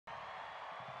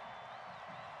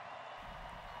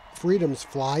Freedom's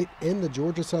flight and the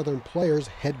Georgia Southern players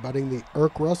headbutting the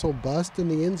Erk Russell bust in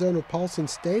the end zone of Paulson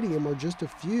Stadium are just a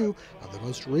few of the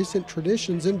most recent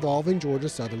traditions involving Georgia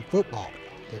Southern football.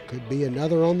 There could be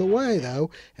another on the way, though,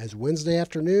 as Wednesday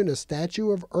afternoon a statue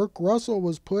of Erk Russell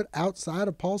was put outside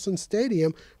of Paulson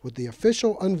Stadium with the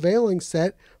official unveiling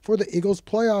set for the Eagles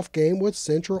playoff game with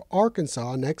Central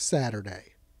Arkansas next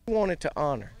Saturday. We wanted to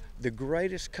honor the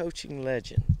greatest coaching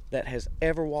legend that has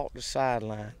ever walked the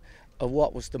sideline of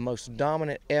what was the most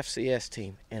dominant FCS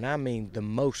team, and I mean the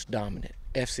most dominant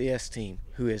FCS team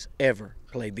who has ever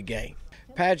played the game.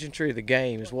 Pageantry of the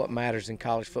game is what matters in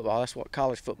college football. That's what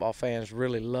college football fans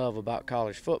really love about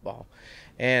college football.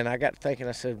 And I got to thinking,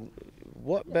 I said,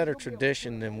 what better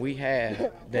tradition than we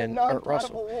had than Erk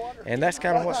Russell? And that's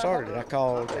kind of what started it. I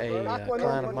called a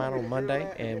client of mine on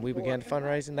Monday, and we began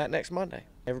fundraising that next Monday.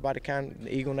 Everybody the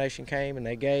Eagle Nation came and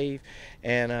they gave,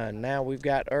 and now we've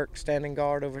got Erk standing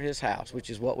guard over his house,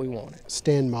 which is what we wanted.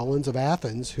 Stan Mullins of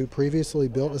Athens, who previously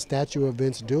built a statue of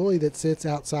Vince Dooley that sits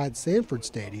outside Sanford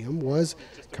Stadium, was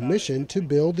commissioned to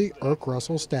build the Erk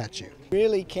Russell statue. It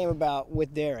really came about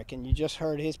with Derek, and you just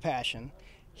heard his passion.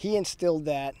 He instilled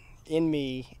that in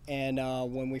me, and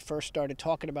when we first started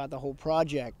talking about the whole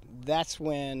project, that's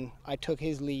when I took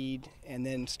his lead and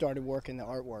then started working the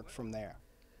artwork from there.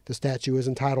 The statue is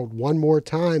entitled "One More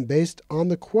Time," based on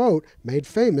the quote made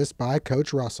famous by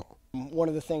Coach Russell. One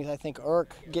of the things I think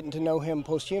Erk, getting to know him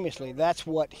posthumously, that's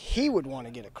what he would want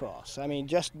to get across. I mean,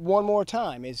 just one more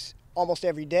time is almost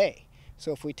every day.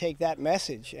 So if we take that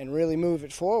message and really move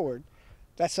it forward,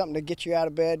 that's something to get you out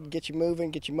of bed, get you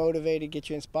moving, get you motivated, get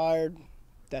you inspired.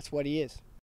 That's what he is.